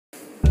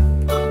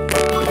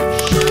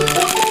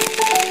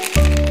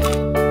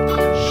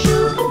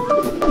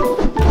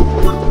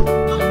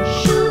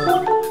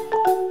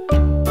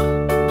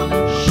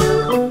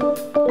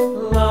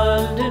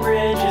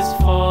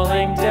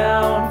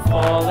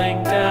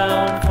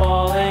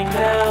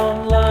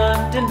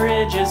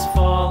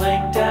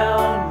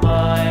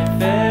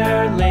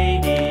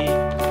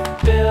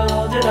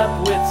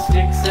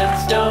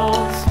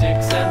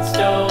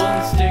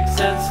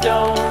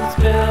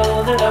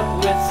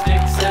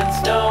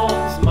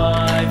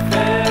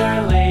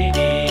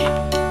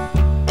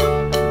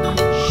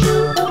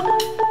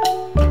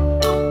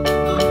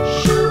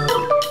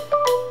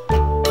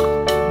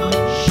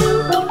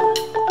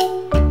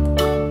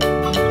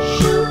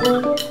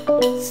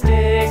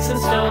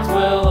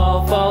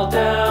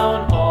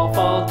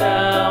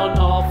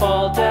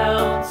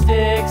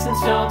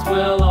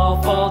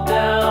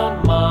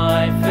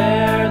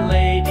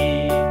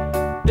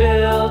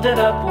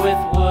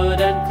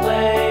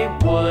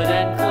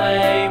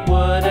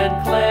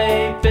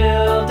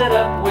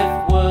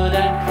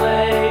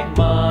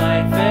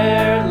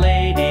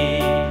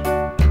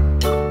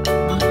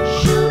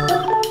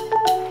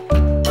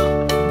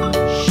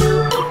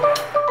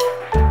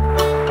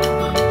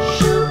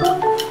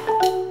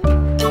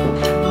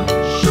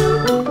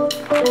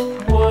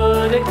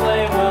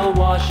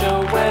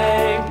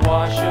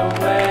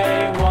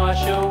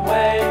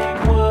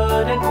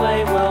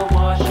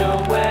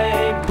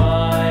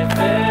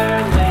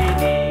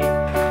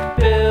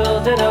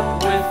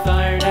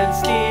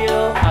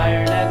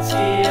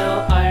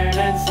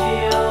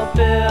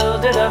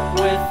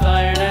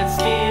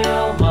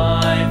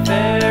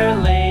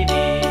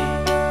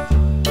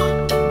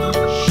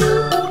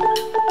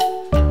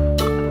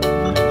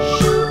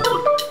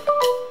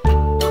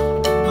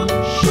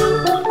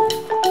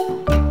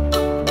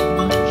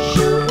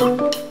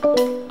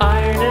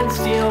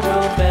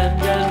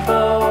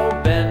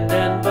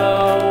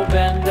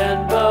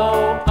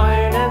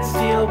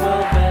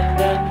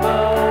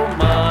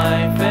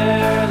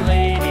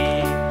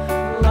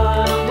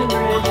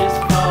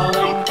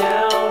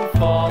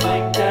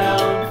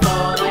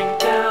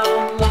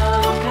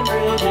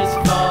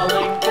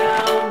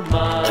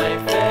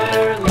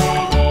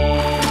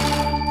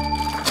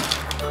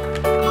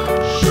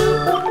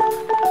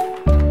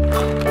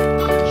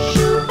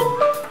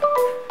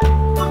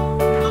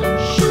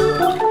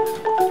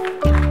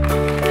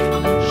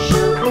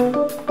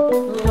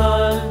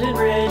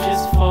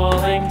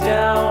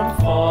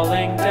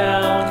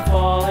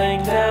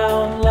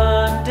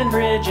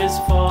is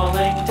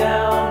falling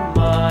down,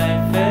 my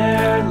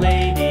fair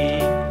lady.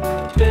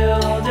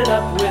 Build it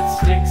up with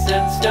sticks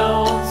and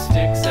stones,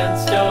 sticks and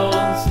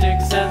stones,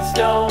 sticks and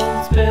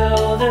stones.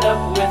 Build it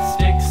up with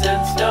sticks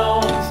and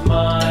stones,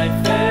 my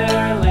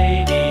fair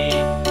lady.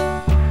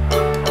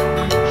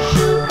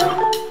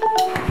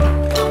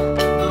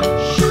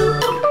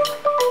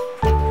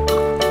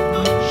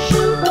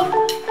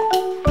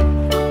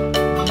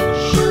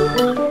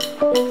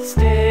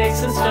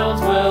 Sticks and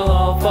stones will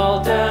all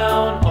fall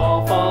down,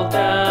 all fall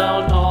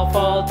down, all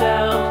fall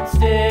down.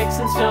 Sticks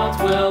and stones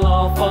will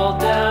all fall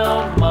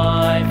down,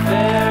 my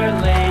fair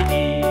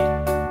lady.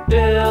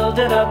 Build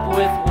it up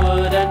with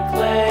wood and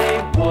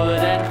clay,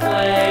 wood and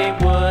clay,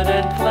 wood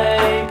and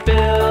clay.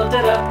 Build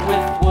it up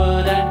with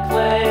wood and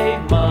clay,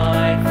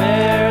 my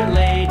fair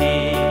lady.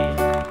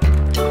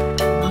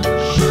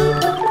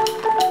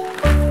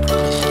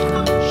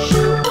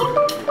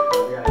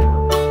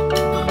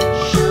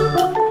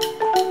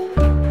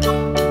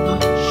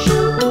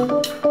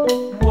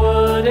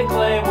 Wood and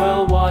clay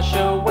will wash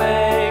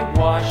away,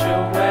 wash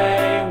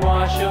away,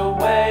 wash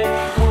away.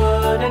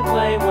 Wood and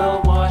clay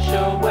will wash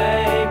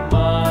away,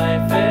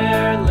 my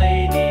fair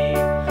lady.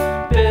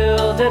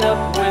 Build it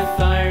up with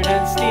iron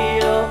and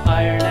steel,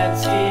 iron and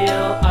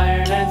steel,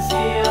 iron and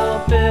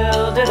steel.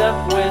 Build it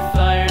up with